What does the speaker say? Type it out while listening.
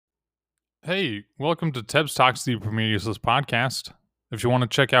Hey, welcome to Tebs Talks, the Premier Useless Podcast. If you want to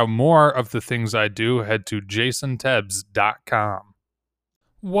check out more of the things I do, head to jasontebs.com.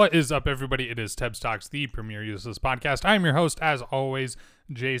 What is up, everybody? It is Tebs Talks, the Premier Useless Podcast. I am your host, as always,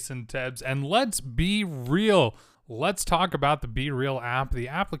 Jason Tebs, and let's be real. Let's talk about the Be Real app, the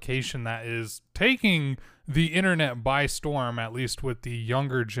application that is taking the internet by storm, at least with the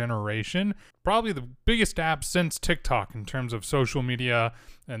younger generation. Probably the biggest app since TikTok in terms of social media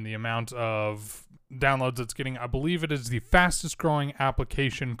and the amount of downloads it's getting. I believe it is the fastest growing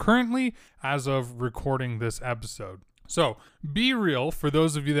application currently as of recording this episode. So, Be Real, for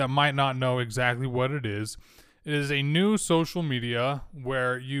those of you that might not know exactly what it is a new social media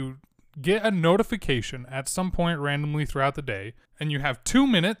where you get a notification at some point randomly throughout the day, and you have 2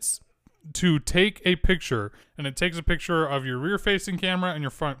 minutes to take a picture, and it takes a picture of your rear-facing camera and your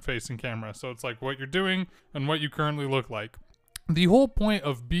front-facing camera. So it's like what you're doing and what you currently look like. The whole point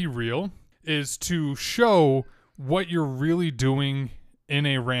of Be Real is to show what you're really doing in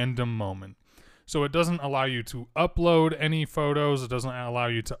a random moment. So it doesn't allow you to upload any photos. It doesn't allow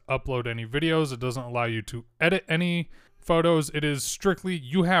you to upload any videos. It doesn't allow you to edit any photos. It is strictly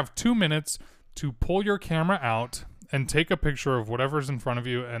you have 2 minutes to pull your camera out and take a picture of whatever's in front of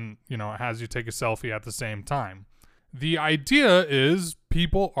you, and it has you take a selfie at the same time. The idea is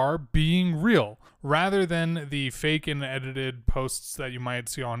people are being real rather than the fake and edited posts that you might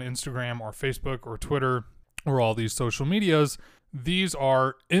see on Instagram or Facebook or Twitter or all these social medias. These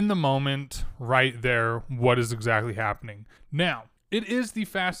are in the moment, right there, what is exactly happening. Now, it is the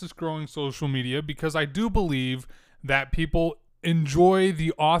fastest growing social media because I do believe that people enjoy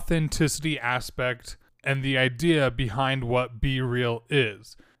the authenticity aspect and the idea behind what Be Real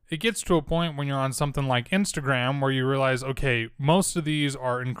is. It gets to a point when you're on something like Instagram where you realize, okay, most of these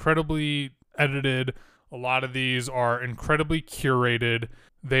are incredibly edited. A lot of these are incredibly curated.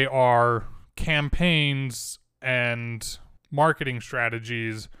 They are campaigns and marketing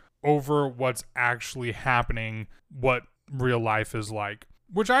strategies over what's actually happening, what real life is like,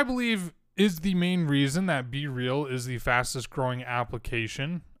 which I believe is the main reason that Be Real is the fastest growing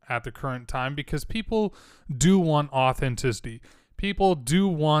application at the current time, because people do want authenticity. People do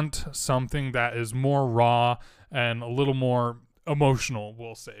want something that is more raw and a little more emotional,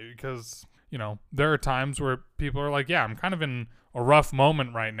 we'll say, because, there are times where people are like, yeah, I'm kind of in a rough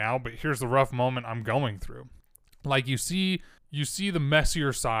moment right now, but here's the rough moment I'm going through. Like you see the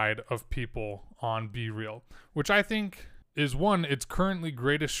messier side of people on Be Real, which I think is its currently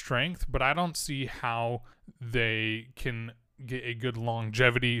greatest strength, but I don't see how they can get a good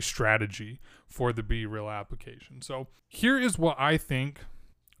longevity strategy for the Be Real application. So here is what I think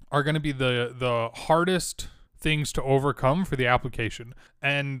are going to be the hardest things to overcome for the application.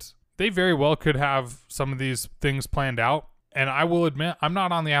 And they very well could have some of these things planned out. And I will admit, I'm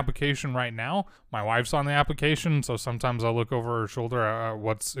not on the application right now. My wife's on the application, so sometimes I'll look over her shoulder at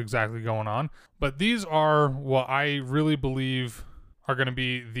what's exactly going on. But these are what I really believe are going to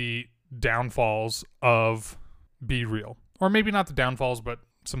be the downfalls of Be Real. Or maybe not the downfalls, but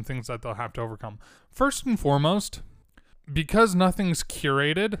some things that they'll have to overcome. First and foremost, because nothing's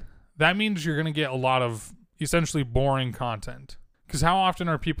curated, that means you're going to get a lot of essentially boring content. Because how often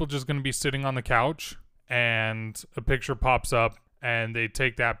are people just going to be sitting on the couch and a picture pops up and they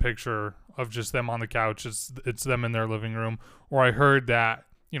take that picture of just them on the couch? It's them in their living room. Or I heard that,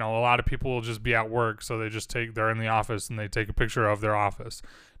 a lot of people will just be at work, so they're in the office and they take a picture of their office.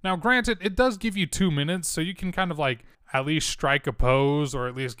 Now, granted, it does give you 2 minutes, so you can kind of at least strike a pose, or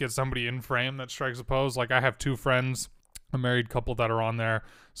at least get somebody in frame that strikes a pose. Like, I have 2 friends, a married couple, that are on there.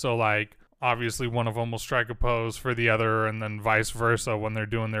 So obviously one of them will strike a pose for the other, and then vice versa when they're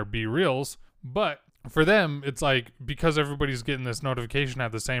doing their Be Reals. But for them, it's because everybody's getting this notification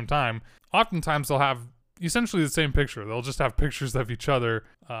at the same time, oftentimes they'll have essentially the same picture. They'll just have pictures of each other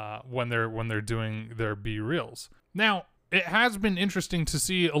when they're doing their Be Reals. Now, it has been interesting to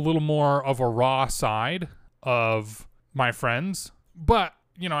see a little more of a raw side of my friends, but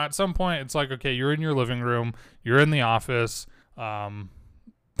at some point it's okay, you're in your living room, you're in the office,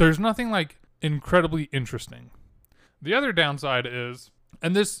 there's nothing incredibly interesting. The other downside is,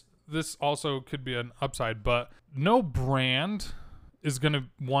 and this also could be an upside, but no brand is going to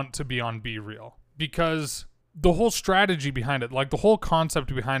want to be on Be Real, because the whole strategy behind it, the whole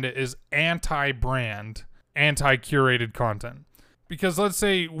concept behind it, is anti-brand, anti-curated content. Because let's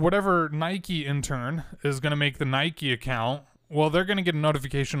say whatever Nike intern is going to make the Nike account, well, they're going to get a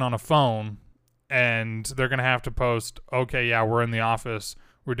notification on a phone, and they're going to have to post, okay, yeah, we're in the office,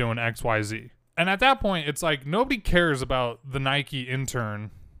 we're doing XYZ. And at that point, it's nobody cares about the Nike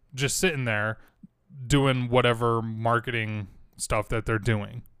intern just sitting there doing whatever marketing stuff that they're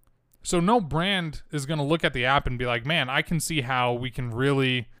doing. So no brand is going to look at the app and be like, man, I can see how we can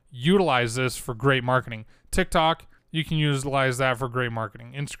really utilize this for great marketing. TikTok, you can utilize that for great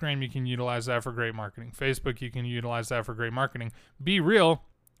marketing. Instagram, you can utilize that for great marketing. Facebook, you can utilize that for great marketing. Be Real,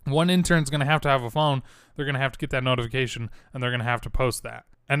 one intern's going to have a phone. They're going to have to get that notification, and they're going to have to post that.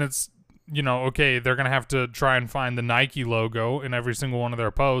 And it's, okay, they're going to have to try and find the Nike logo in every single one of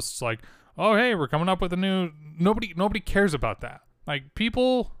their posts. Like, oh, hey, we're coming up with a new... Nobody cares about that. Like,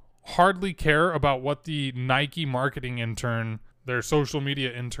 people hardly care about what the Nike marketing intern, their social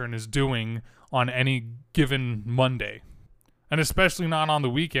media intern, is doing on any given Monday, and especially not on the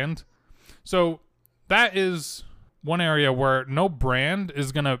weekend. So that is one area where no brand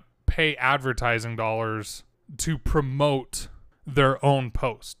is going to pay advertising dollars to promote their own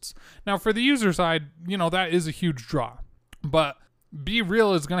posts. Now, for the user side, that is a huge draw, but Be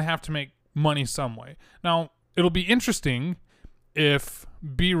Real is going to have to make money some way. Now, it'll be interesting if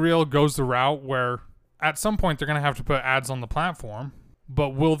Be Real goes the route where at some point they're going to have to put ads on the platform, but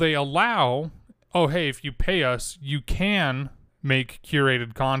will they allow, oh, hey, if you pay us, you can make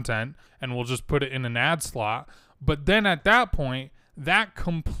curated content and we'll just put it in an ad slot. But then at that point, that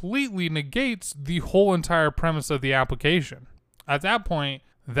completely negates the whole entire premise of the application. At that point,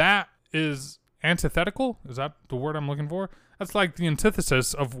 that is antithetical. Is that the word I'm looking for? That's like the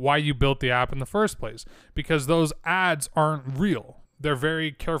antithesis of why you built the app in the first place, because those ads aren't real. They're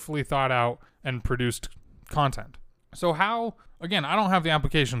very carefully thought out and produced content. So how, again, I don't have the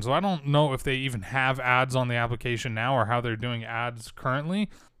application, so I don't know if they even have ads on the application now or how they're doing ads currently,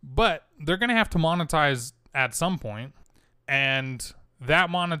 but they're going to have to monetize at some point, and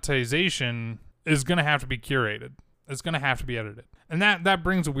that monetization is going to have to be curated. It's going to have to be edited. And that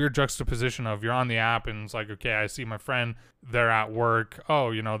brings a weird juxtaposition of you're on the app and it's like, okay, I see my friend, they're at work.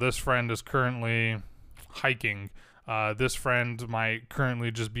 Oh, this friend is currently hiking. This friend might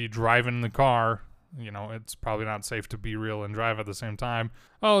currently just be driving in the car. It's probably not safe to be real and drive at the same time.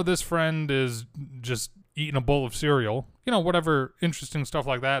 Oh, this friend is just eating a bowl of cereal. Whatever interesting stuff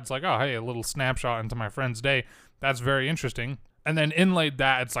like that. It's like, oh, hey, a little snapshot into my friend's day. That's very interesting. And then inlaid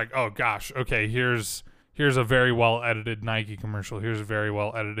that, it's like, oh gosh, okay, here's a very well edited Nike commercial. Here's a very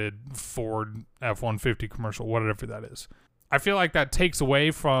well edited Ford F-150 commercial, whatever that is. I feel like that takes away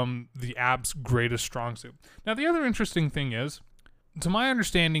from the app's greatest strong suit. Now, the other interesting thing is, to my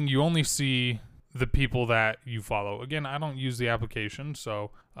understanding, you only see the people that you follow. Again, I don't use the application, so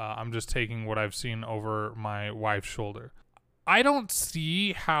I'm just taking what I've seen over my wife's shoulder. I don't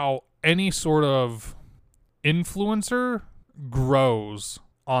see how any sort of influencer grows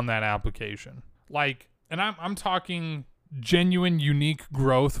on that application. And I'm talking genuine, unique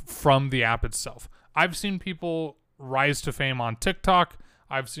growth from the app itself. I've seen people rise to fame on TikTok.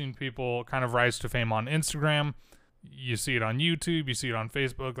 I've seen people kind of rise to fame on Instagram. You see it on YouTube. You see it on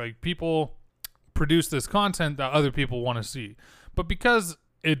Facebook. Like, people produce this content that other people want to see. But because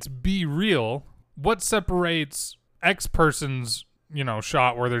it's Be Real, what separates X person's,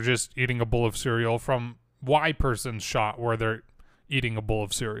 shot where they're just eating a bowl of cereal from Y person's shot where they're eating a bowl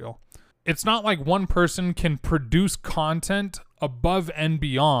of cereal? It's not like one person can produce content above and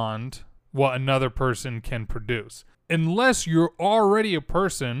beyond what another person can produce. Unless you're already a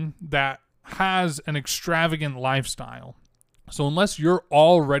person that has an extravagant lifestyle. So unless you're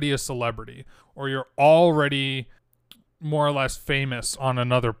already a celebrity or you're already more or less famous on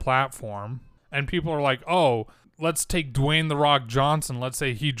another platform, and people are like, oh, let's take Dwayne The Rock Johnson. Let's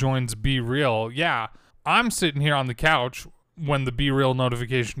say he joins Be Real. Yeah, I'm sitting here on the couch when the Be Real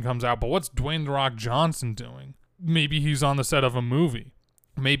notification comes out, but what's Dwayne The Rock Johnson doing? Maybe he's on the set of a movie.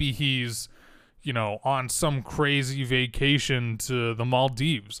 Maybe he's, on some crazy vacation to the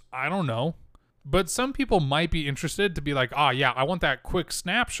Maldives. I don't know. But some people might be interested to be like, yeah, I want that quick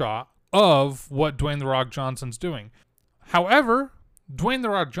snapshot of what Dwayne The Rock Johnson's doing. However, Dwayne The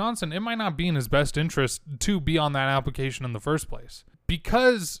Rock Johnson, it might not be in his best interest to be on that application in the first place.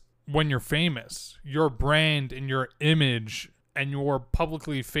 Because when you're famous, your brand and your image and your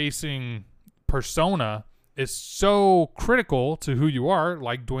publicly facing persona is so critical to who you are,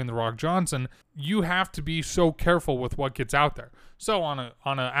 like Dwayne The Rock Johnson, you have to be so careful with what gets out there. So on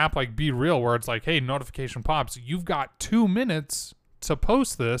an app like Be Real, where it's like, hey, notification pops, you've got 2 minutes to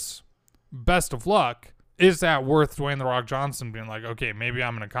post this, best of luck. Is that worth Dwayne The Rock Johnson being like, okay, maybe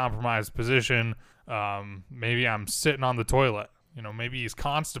I'm in a compromised position, maybe I'm sitting on the toilet, maybe he's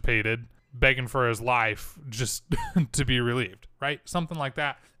constipated, begging for his life just to be relieved, right? Something like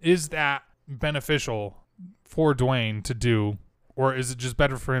that. Is that beneficial for Dwayne to do, or is it just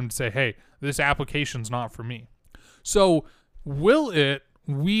better for him to say, hey, this application's not for me? So will it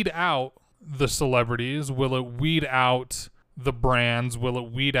weed out the celebrities? Will it weed out the brands? Will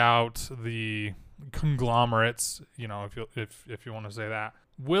it weed out the conglomerates? You know, if you want to say that.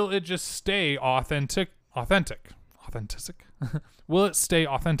 Will it just stay authentic? Will it stay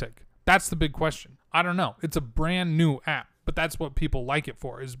authentic? That's the big question. I don't know. It's a brand new app, but that's what people like it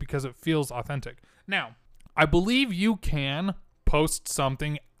for, is because it feels authentic. Now, I believe you can post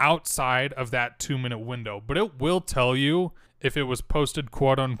something outside of that 2-minute window, but it will tell you if it was posted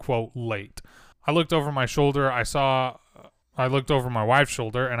quote unquote late. I looked over my shoulder. I looked over my wife's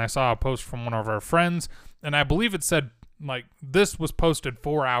shoulder and I saw a post from one of our friends, and I believe it said like this was posted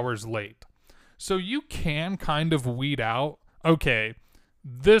 4 hours late. So you can kind of weed out, okay,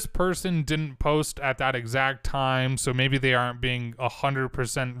 this person didn't post at that exact time, so maybe they aren't being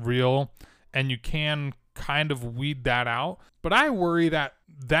 100% real, and you can kind of weed that out. But I worry that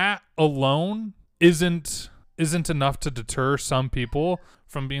that alone isn't enough to deter some people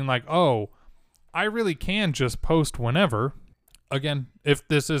from being like, oh, I really can just post whenever. Again, if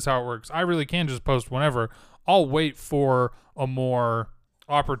this is how it works, I really can just post whenever. I'll wait for a more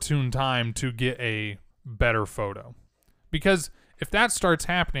opportune time to get a better photo. Because if that starts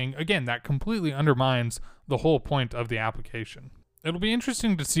happening, again, that completely undermines the whole point of the application. It'll be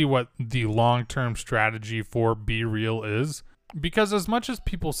interesting to see what the long-term strategy for BeReal is. Because as much as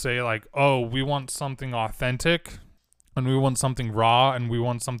people say like, oh, we want something authentic and we want something raw and we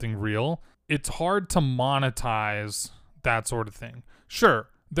want something real, it's hard to monetize that sort of thing. Sure,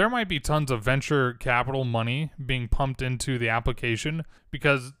 there might be tons of venture capital money being pumped into the application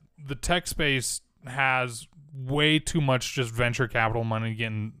because the tech space has way too much just venture capital money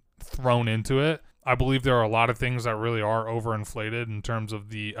getting thrown into it. I believe there are a lot of things that really are overinflated in terms of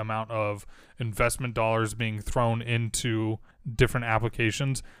the amount of investment dollars being thrown into different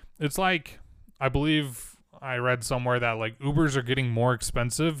applications. It's like, I believe I read somewhere that like Ubers are getting more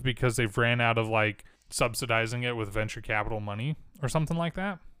expensive because they've ran out of like subsidizing it with venture capital money or something like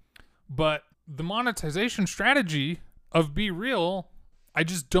that. But the monetization strategy of BeReal, I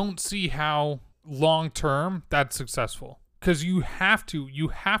just don't see how long-term that's successful. Because you have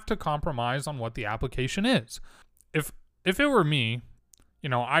to compromise on what the application is. If it were me, you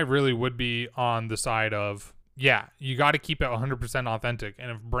know, I really would be on the side of, yeah, you got to keep it 100% authentic. And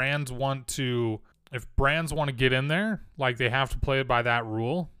if brands want to get in there, like they have to play it by that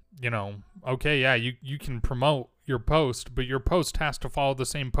rule, you know, okay, yeah, you can promote your post, but your post has to follow the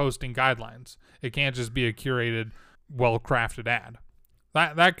same posting guidelines. It can't just be a curated, well-crafted ad.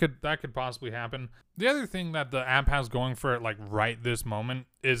 That could possibly happen. The other thing that the app has going for it, like right this moment,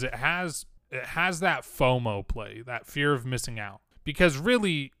 is it has that FOMO play, that fear of missing out. Because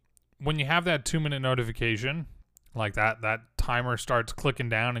really, when you have that 2-minute notification, like that timer starts clicking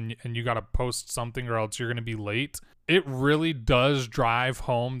down and you got to post something or else you're going to be late, it really does drive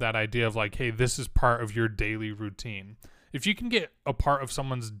home that idea of like, hey, this is part of your daily routine. If you can get a part of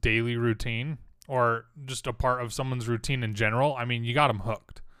someone's daily routine, or just a part of someone's routine in general, I mean, you got them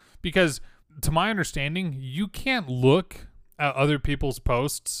hooked. Because to my understanding, you can't look at other people's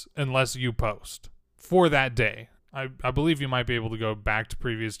posts unless you post for that day. I believe you might be able to go back to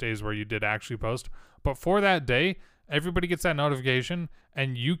previous days where you did actually post. But for that day, everybody gets that notification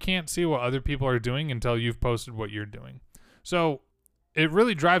and you can't see what other people are doing until you've posted what you're doing. So it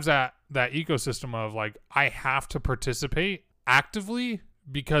really drives that ecosystem of like, I have to participate actively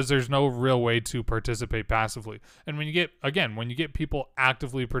because there's no real way to participate passively. And when you get people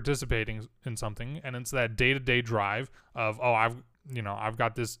actively participating in something, and it's that day-to-day drive of, oh, I've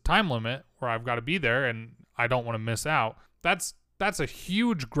got this time limit where I've got to be there and I don't want to miss out. That's a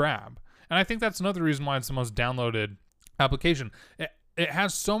huge grab. And I think that's another reason why it's the most downloaded application. It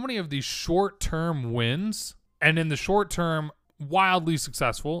has so many of these short-term wins, and in the short term, wildly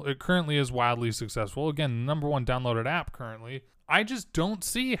successful. It currently is wildly successful. Again, #1 downloaded app currently. I just don't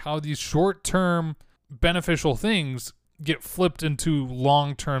see how these short-term beneficial things get flipped into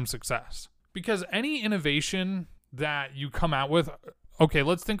long-term success. Because any innovation that you come out with, okay,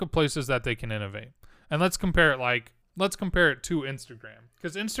 let's think of places that they can innovate. And let's compare it to Instagram.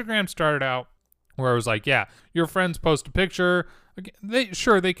 Because Instagram started out where it was like, yeah, your friends post a picture.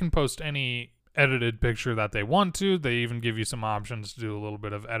 They can post any edited picture that they want to. They even give you some options to do a little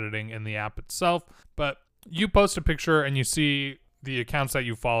bit of editing in the app itself. But you post a picture and you see the accounts that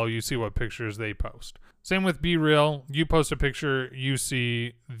you follow, you see what pictures they post. Same with BeReal. You post a picture, you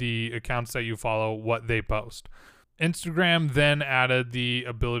see the accounts that you follow, what they post. Instagram then added the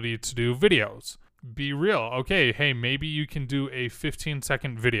ability to do videos. BeReal, okay, hey, maybe you can do a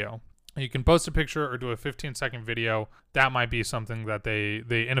 15-second video. You can post a picture or do a 15-second video. That might be something that they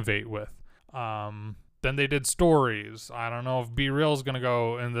innovate with. Then they did stories. I don't know if BeReal is going to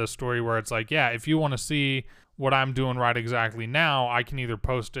go in the story where it's like, yeah, if you want to see what I'm doing right exactly now, I can either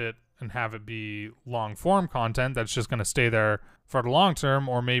post it and have it be long form content that's just going to stay there for the long term,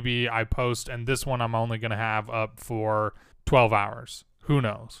 or maybe I post and this one I'm only going to have up for 12 hours. Who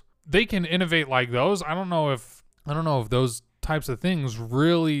knows? They can innovate like those. I don't know if those types of things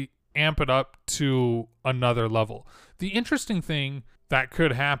really amp it up to another level. The interesting thing that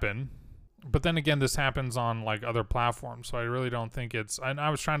could happen, but then again, this happens on like other platforms, so I really don't think it's, and I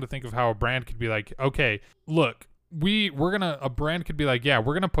was trying to think of how a brand could be like, okay, look, a brand could be like, yeah,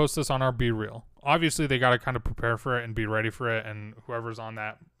 we're gonna post this on our Be Real. Obviously they got to kind of prepare for it and be ready for it, and whoever's on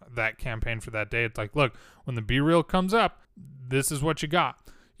that campaign for that day, it's like, look, when the Be Real comes up, this is what you got.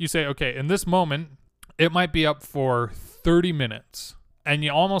 You say, okay, in this moment it might be up for 30 minutes, and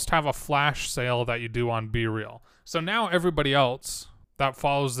you almost have a flash sale that you do on Be Real. So now everybody else that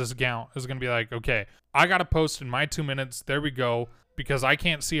follows this account is going to be like, okay, I got to post in my 2 minutes. There we go. Because I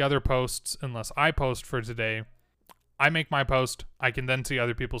can't see other posts unless I post for today. I make my post. I can then see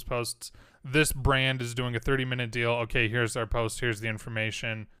other people's posts. This brand is doing a 30-minute deal. Okay, here's their post. Here's the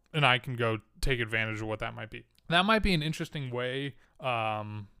information. And I can go take advantage of what that might be. That might be an interesting way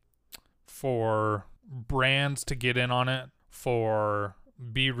for brands to get in on it, for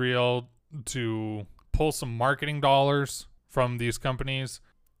Be Real to pull some marketing dollars from these companies.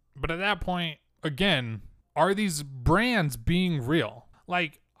 But at that point, again, are these brands being real?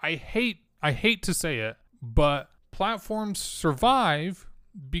 Like, I hate to say it, but platforms survive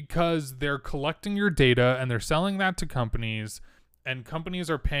because they're collecting your data and they're selling that to companies, and companies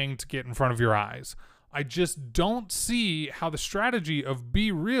are paying to get in front of your eyes. I just don't see how the strategy of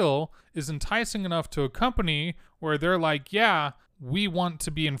Be Real is enticing enough to a company where they're like, yeah, we want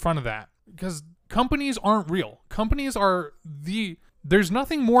to be in front of that. Because companies aren't real. There's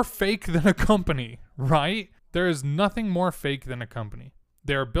nothing more fake than a company, right? There is nothing more fake than a company.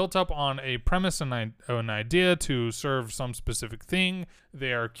 They're built up on a premise and an idea to serve some specific thing.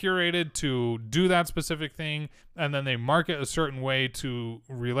 They are curated to do that specific thing, and then they market a certain way to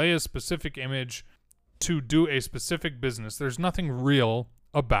relay a specific image to do a specific business. There's nothing real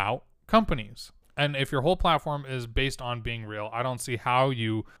about companies. And if your whole platform is based on being real, I don't see how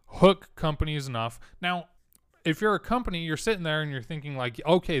you hook companies enough. Now, if you're a company, you're sitting there and you're thinking like,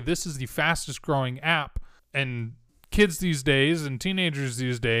 okay, this is the fastest growing app, and kids these days and teenagers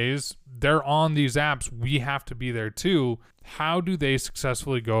these days, they're on these apps. We have to be there too. How do they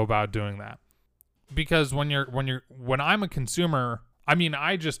successfully go about doing that? Because when I'm a consumer, I mean,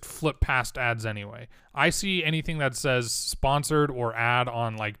 I just flip past ads anyway. I see anything that says sponsored or ad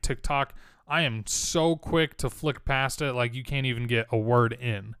on like TikTok, I am so quick to flick past it, like you can't even get a word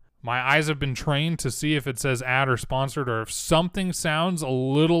in. My eyes have been trained to see if it says ad or sponsored, or if something sounds a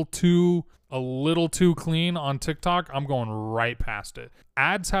little too clean on TikTok, I'm going right past it.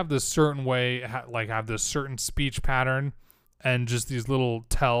 Ads have this certain way, have this certain speech pattern, and just these little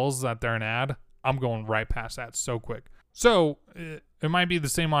tells that they're an ad. I'm going right past that so quick. So it might be the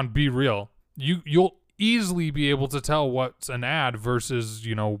same on Be Real. You'll easily be able to tell what's an ad versus,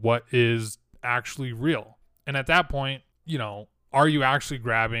 what is actually real. And at that point, are you actually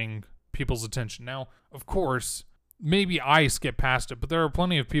grabbing people's attention? Now, of course, maybe I skip past it, but there are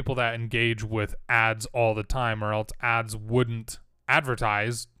plenty of people that engage with ads all the time, or else ads wouldn't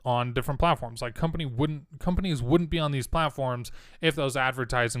advertise on different platforms. Like companies wouldn't be on these platforms if those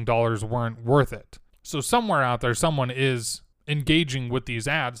advertising dollars weren't worth it. So somewhere out there, someone is engaging with these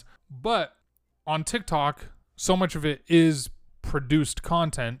ads, but on TikTok, so much of it is produced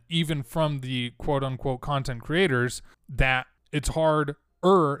content, even from the quote unquote content creators, that it's harder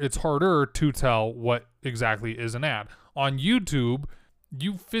to tell what exactly is an ad. On YouTube,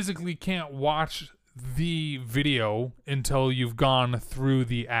 you physically can't watch the video until you've gone through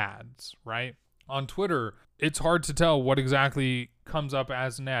the ads, right? On Twitter, it's hard to tell what exactly comes up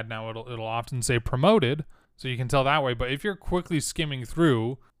as an ad. Now, it'll often say promoted, so you can tell that way. But if you're quickly skimming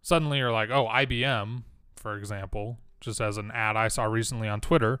through, suddenly you're like, oh, IBM, for example, just as an ad I saw recently on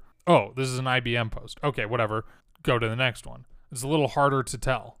Twitter. Oh, this is an IBM post. Okay, whatever. Go to the next one. It's a little harder to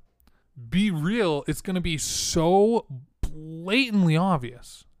tell. Be Real, it's going to be so blatantly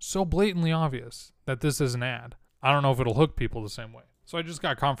obvious that this is an ad. I don't know if it'll hook people the same way. So I just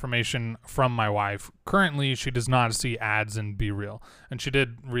got confirmation from my wife. Currently, she does not see ads in Be Real. And she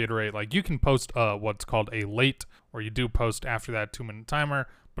did reiterate, like, you can post what's called a late, or you do post after that 2-minute timer,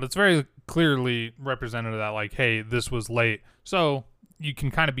 but it's very clearly represented that, like, hey, this was late. So you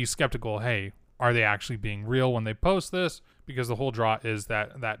can kind of be skeptical, hey, are they actually being real when they post this? Because the whole draw is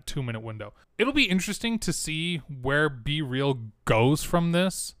that 2-minute window. It'll be interesting to see where Be Real goes from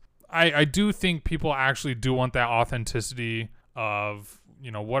this. I do think people actually do want that authenticity of,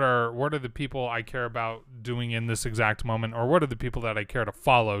 what are the people I care about doing in this exact moment, or what are the people that I care to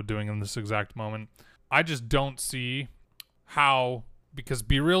follow doing in this exact moment. I just don't see how, because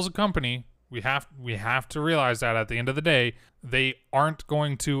BeReal's a company, we have to realize that at the end of the day, they aren't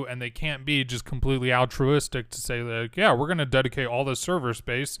going to, and they can't be just completely altruistic to say like, yeah, we're going to dedicate all this server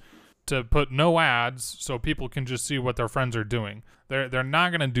space to put no ads so people can just see what their friends are doing. They're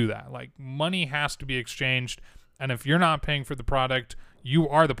not going to do that. Like, money has to be exchanged, and if you're not paying for the product, you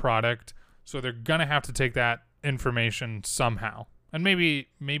are the product, so they're going to have to take that information somehow. And maybe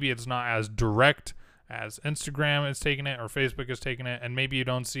it's not as direct as Instagram is taking it or Facebook is taking it, and maybe you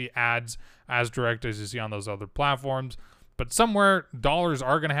don't see ads as direct as you see on those other platforms, but somewhere dollars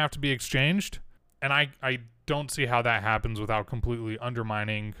are going to have to be exchanged, and I don't see how that happens without completely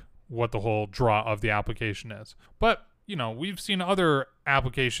undermining what the whole draw of the application is. But, we've seen other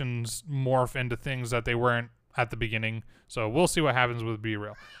applications morph into things that they weren't at the beginning, so we'll see what happens with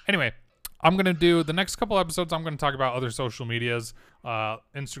BeReal. Anyway, I'm going to do the next couple episodes. I'm going to talk about other social medias,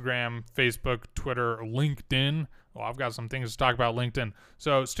 Instagram, Facebook, Twitter, LinkedIn. Well, I've got some things to talk about LinkedIn.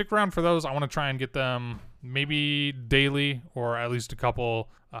 So stick around for those. I want to try and get them maybe daily or at least a couple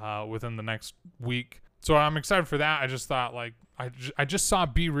within the next week. So I'm excited for that. I just thought, like, I just saw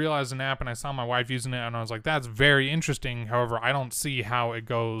BeReal as an app, and I saw my wife using it, and I was like, that's very interesting. However, I don't see how it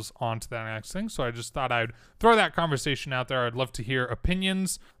goes on to that next thing. So I just thought I'd throw that conversation out there. I'd love to hear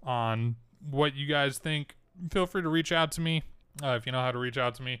opinions on what you guys think. Feel free to reach out to me if you know how to reach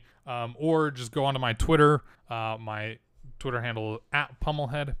out to me, or just go onto my Twitter. My Twitter handle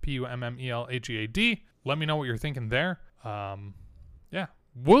 @Pummelhead, PUMMELHEAD. Let me know what you're thinking there. Yeah,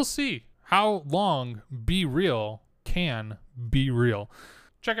 we'll see how long BeReal can be real.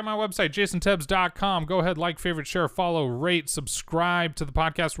 Check out my website, JasonTebbs.com. Go ahead, like, favorite, share, follow, rate, subscribe to the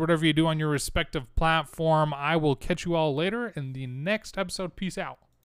podcast, whatever you do on your respective platform. I will catch you all later in the next episode. Peace out.